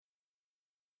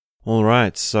All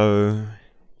right, so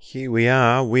here we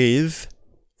are with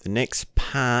the next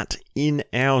part in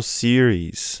our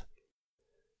series,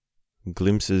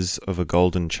 Glimpses of a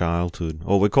Golden Childhood.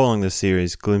 Or we're calling the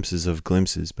series Glimpses of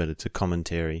Glimpses, but it's a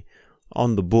commentary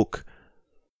on the book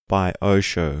by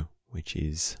Osho, which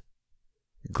is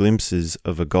Glimpses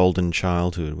of a Golden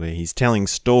Childhood, where he's telling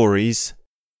stories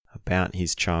about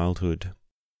his childhood.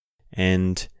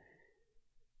 And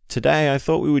today I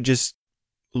thought we would just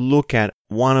look at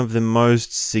one of the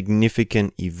most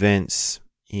significant events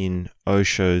in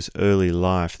Osho's early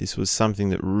life. This was something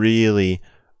that really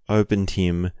opened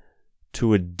him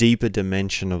to a deeper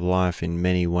dimension of life in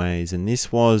many ways, and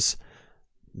this was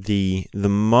the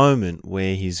moment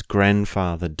where his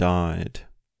grandfather died.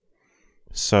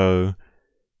 So,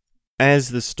 as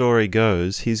the story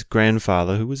goes, his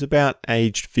grandfather, who was about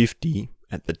aged 50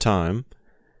 at the time,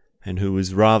 and who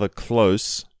was rather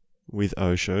close with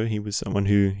Osho, he was someone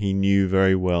who he knew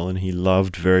very well and he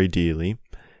loved very dearly,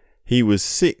 he was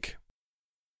sick.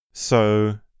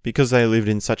 So, because they lived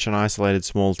in such an isolated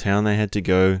small town, they had to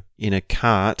go in a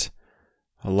cart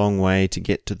a long way to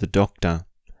get to the doctor.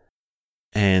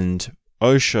 And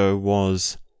Osho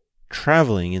was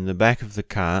travelling in the back of the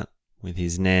cart with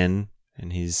his nan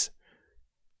and his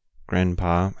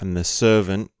grandpa, and the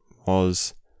servant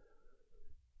was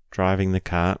driving the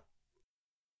cart.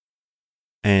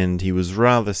 And he was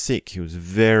rather sick. He was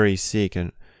very sick,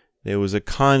 and there was a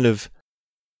kind of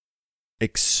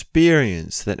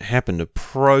experience that happened, a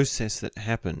process that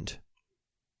happened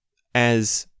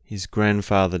as his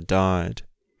grandfather died.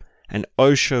 And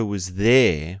Osho was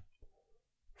there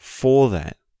for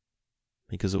that,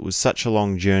 because it was such a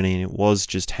long journey and it was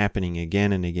just happening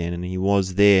again and again, and he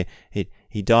was there.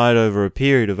 He died over a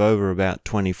period of over about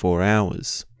 24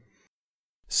 hours.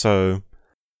 So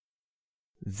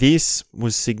this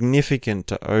was significant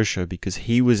to Osho because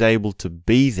he was able to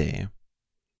be there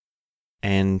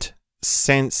and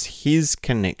sense his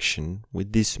connection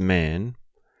with this man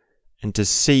and to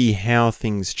see how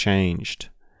things changed.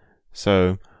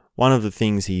 So one of the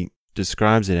things he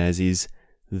describes it as is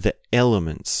the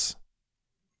elements.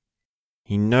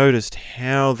 He noticed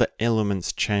how the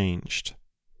elements changed.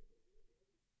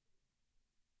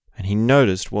 And he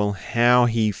noticed, how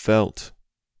he felt,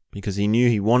 because he knew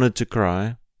he wanted to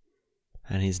cry,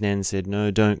 and his nan said,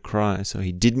 "No, don't cry," so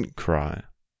he didn't cry.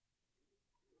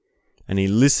 And he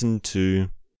listened to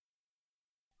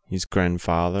his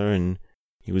grandfather, and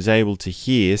he was able to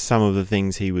hear some of the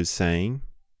things he was saying.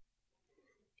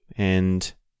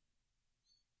 And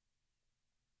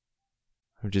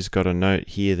I've just got a note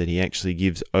here that he actually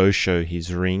gives Osho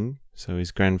his ring, so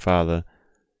his grandfather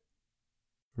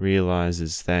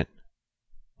realizes that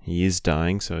he is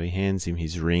dying, so he hands him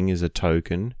his ring as a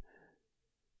token.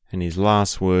 And his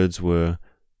last words were,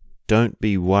 "Don't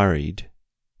be worried,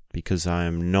 because I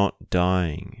am not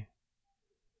dying."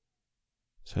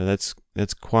 So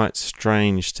that's quite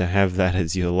strange to have that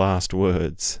as your last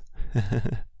words.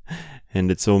 And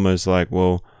it's almost like,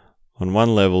 well, on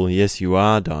one level, yes, you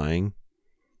are dying,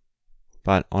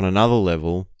 but on another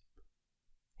level,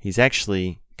 he's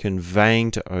actually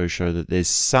conveying to Osho that there's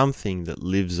something that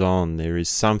lives on. There is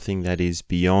something that is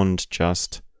beyond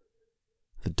just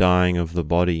the dying of the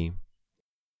body.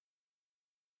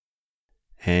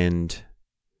 And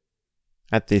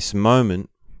at this moment,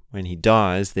 when he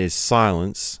dies, there's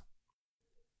silence,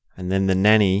 and then the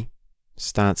nanny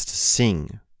starts to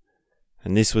sing.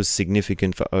 And this was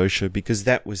significant for Osho because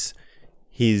that was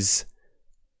his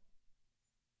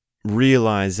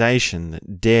realization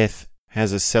that death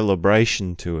has a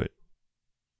celebration to it.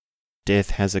 Death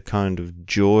has a kind of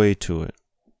joy to it.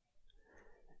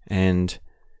 And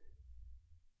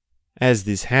as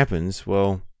this happens,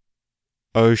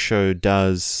 Osho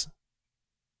does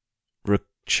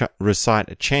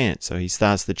recite a chant. So he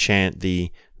starts to chant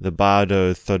the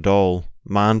Bardo Thodol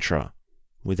mantra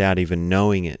without even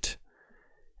knowing it.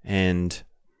 And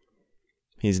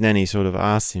his nanny sort of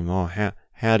asks him,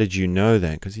 how did you know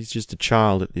that? Because he's just a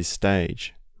child at this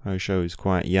stage. Osho is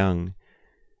quite young.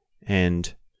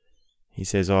 And he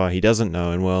says, he doesn't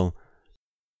know. And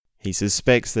he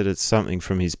suspects that it's something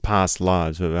from his past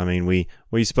lives. But I mean,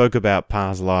 we spoke about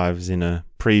past lives in a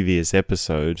previous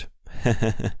episode.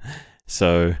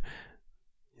 So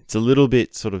it's a little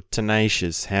bit sort of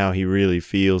tenacious how he really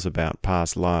feels about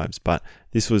past lives. But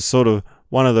this was sort of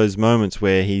one of those moments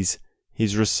where he's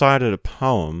recited a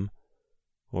poem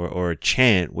or a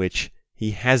chant which he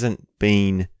hasn't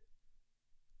been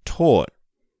taught.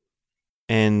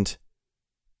 And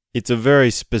it's a very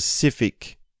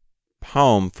specific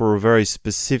poem for a very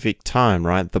specific time,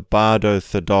 right? The Bardo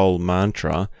Thodol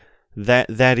mantra,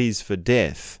 that is for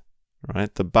death,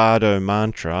 right? The Bardo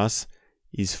Mantras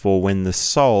is for when the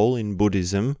soul in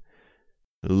Buddhism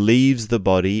leaves the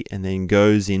body and then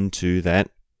goes into that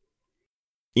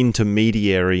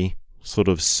intermediary sort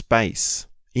of space,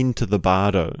 into the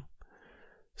Bardo.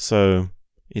 So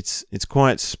it's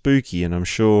quite spooky, and I'm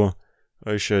sure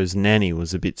Osho's nanny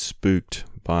was a bit spooked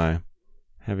by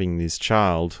having this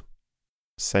child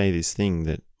say this thing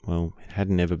that, well, it had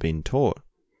never been taught.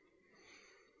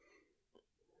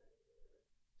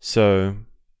 So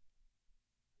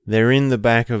they're in the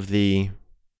back of the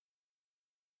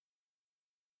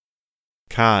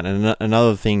cart, and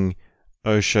another thing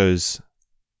Osho's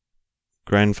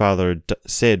grandfather had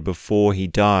said before he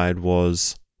died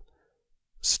was,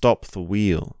 "Stop the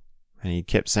wheel." And he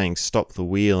kept saying, "Stop the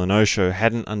wheel." And Osho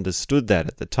hadn't understood that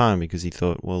at the time, because he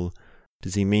thought, well,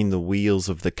 does he mean the wheels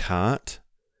of the cart?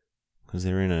 Because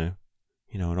they're in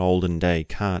an olden day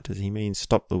cart. Does he mean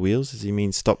stop the wheels? Does he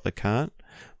mean stop the cart?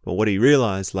 But what he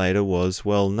realized later was,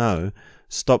 well, no,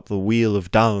 stop the wheel of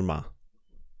Dharma.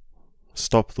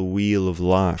 Stop the wheel of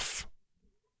life.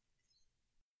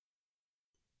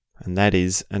 And that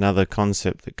is another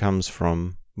concept that comes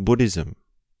from Buddhism.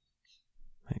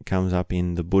 It comes up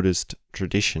in the Buddhist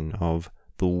tradition of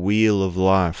the wheel of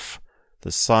life,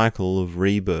 the cycle of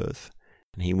rebirth.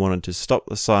 And he wanted to stop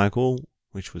the cycle,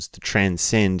 which was to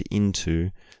transcend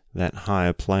into that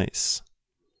higher place.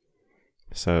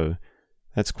 So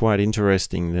that's quite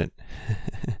interesting that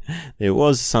there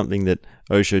was something that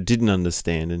Osho didn't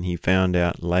understand, and he found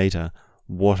out later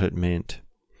what it meant.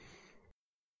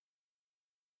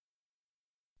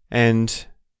 And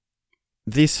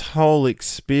this whole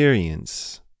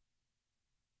experience,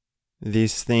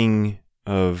 this thing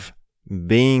of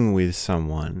being with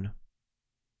someone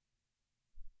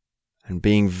and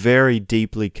being very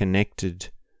deeply connected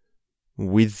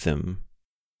with them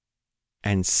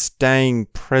and staying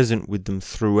present with them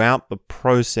throughout the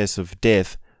process of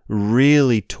death,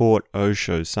 really taught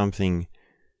Osho something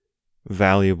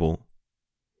valuable.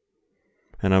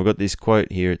 And I've got this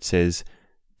quote here. It says,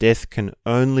 "Death can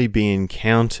only be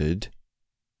encountered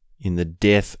in the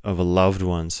death of a loved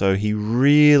one." So he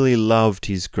really loved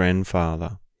his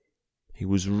grandfather. He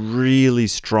was really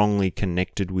strongly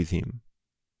connected with him.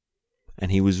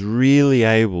 And he was really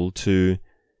able to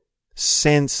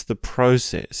sense the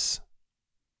process,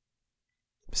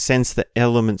 sense the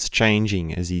elements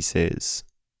changing, as he says.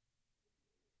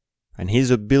 And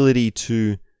his ability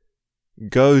to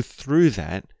go through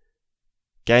that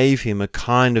gave him a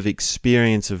kind of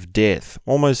experience of death,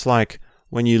 almost like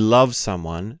when you love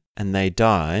someone and they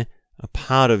die, a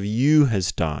part of you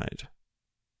has died.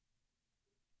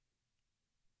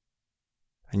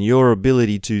 And your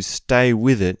ability to stay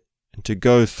with it and to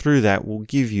go through that will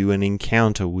give you an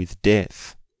encounter with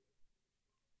death.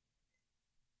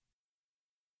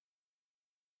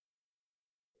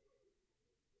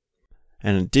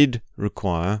 And it did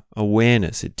require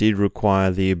awareness. It did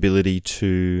require the ability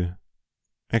to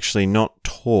actually not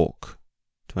talk,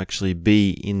 to actually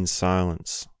be in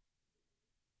silence.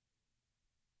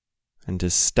 And to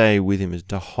stay with him,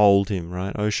 to hold him,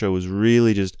 right? Osho was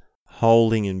really just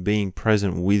holding and being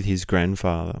present with his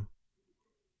grandfather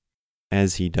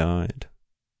as he died.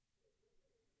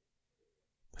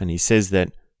 And he says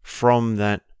that from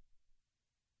that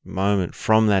moment,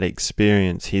 from that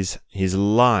experience, his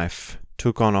life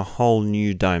took on a whole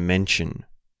new dimension.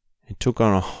 It took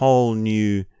on a whole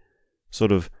new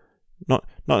sort of, not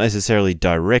necessarily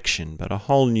direction, but a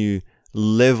whole new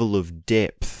level of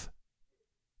depth,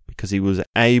 because he was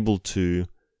able to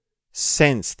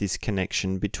sense this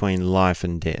connection between life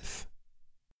and death.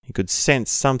 He could sense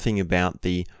something about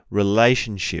the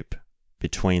relationship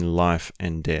between life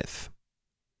and death.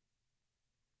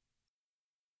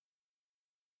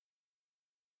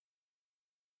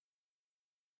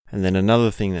 And then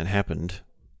another thing that happened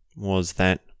was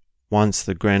that once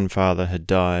the grandfather had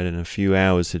died and a few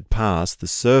hours had passed, the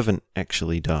servant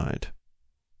actually died.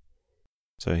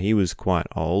 So he was quite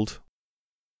old,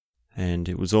 and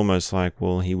it was almost like,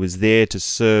 well, he was there to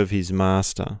serve his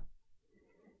master.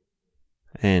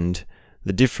 And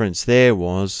the difference there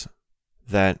was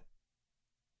that,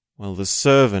 well, the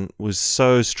servant was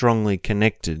so strongly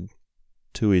connected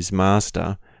to his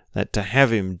master that to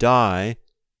have him die,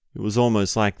 it was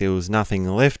almost like there was nothing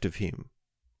left of him.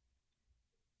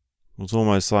 It was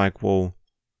almost like, well,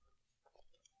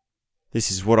 this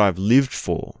is what I've lived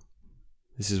for.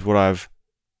 This is what I've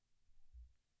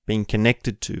been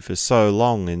connected to for so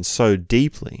long and so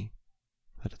deeply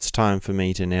that it's time for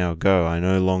me to now go. I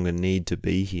no longer need to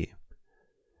be here.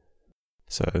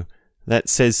 So that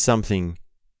says something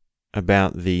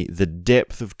about the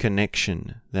depth of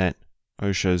connection that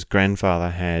Osho's grandfather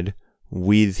had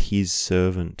with his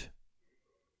servant.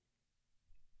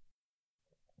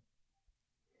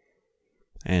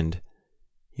 And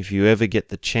if you ever get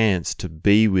the chance to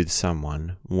be with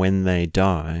someone when they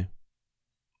die,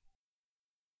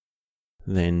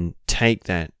 then take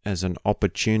that as an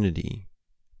opportunity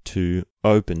to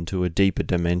open to a deeper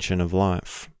dimension of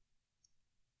life.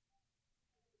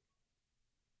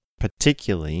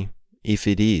 Particularly if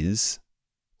it is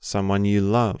someone you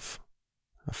love,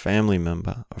 a family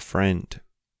member, a friend.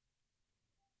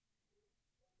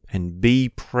 And be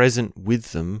present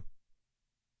with them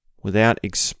without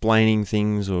explaining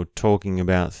things or talking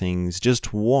about things.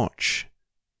 Just watch,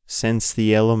 sense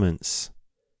the elements,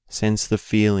 sense the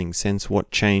feeling, sense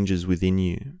what changes within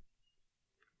you.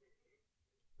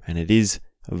 And it is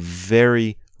a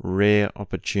very rare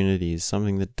opportunity, it's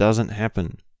something that doesn't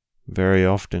happen very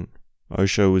often.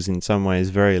 Osho was in some ways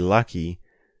very lucky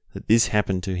that this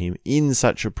happened to him in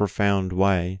such a profound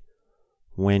way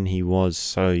when he was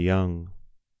so young.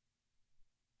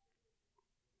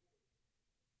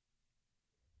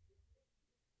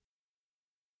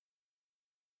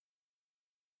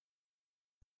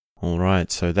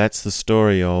 Alright, so that's the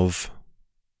story of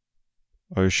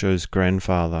Osho's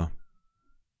grandfather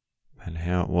and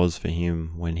how it was for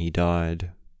him when he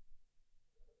died.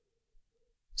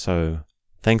 So,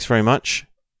 thanks very much.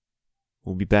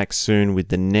 We'll be back soon with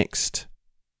the next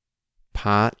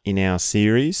part in our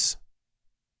series.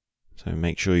 So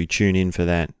make sure you tune in for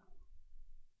that.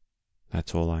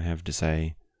 That's all I have to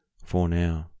say for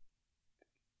now.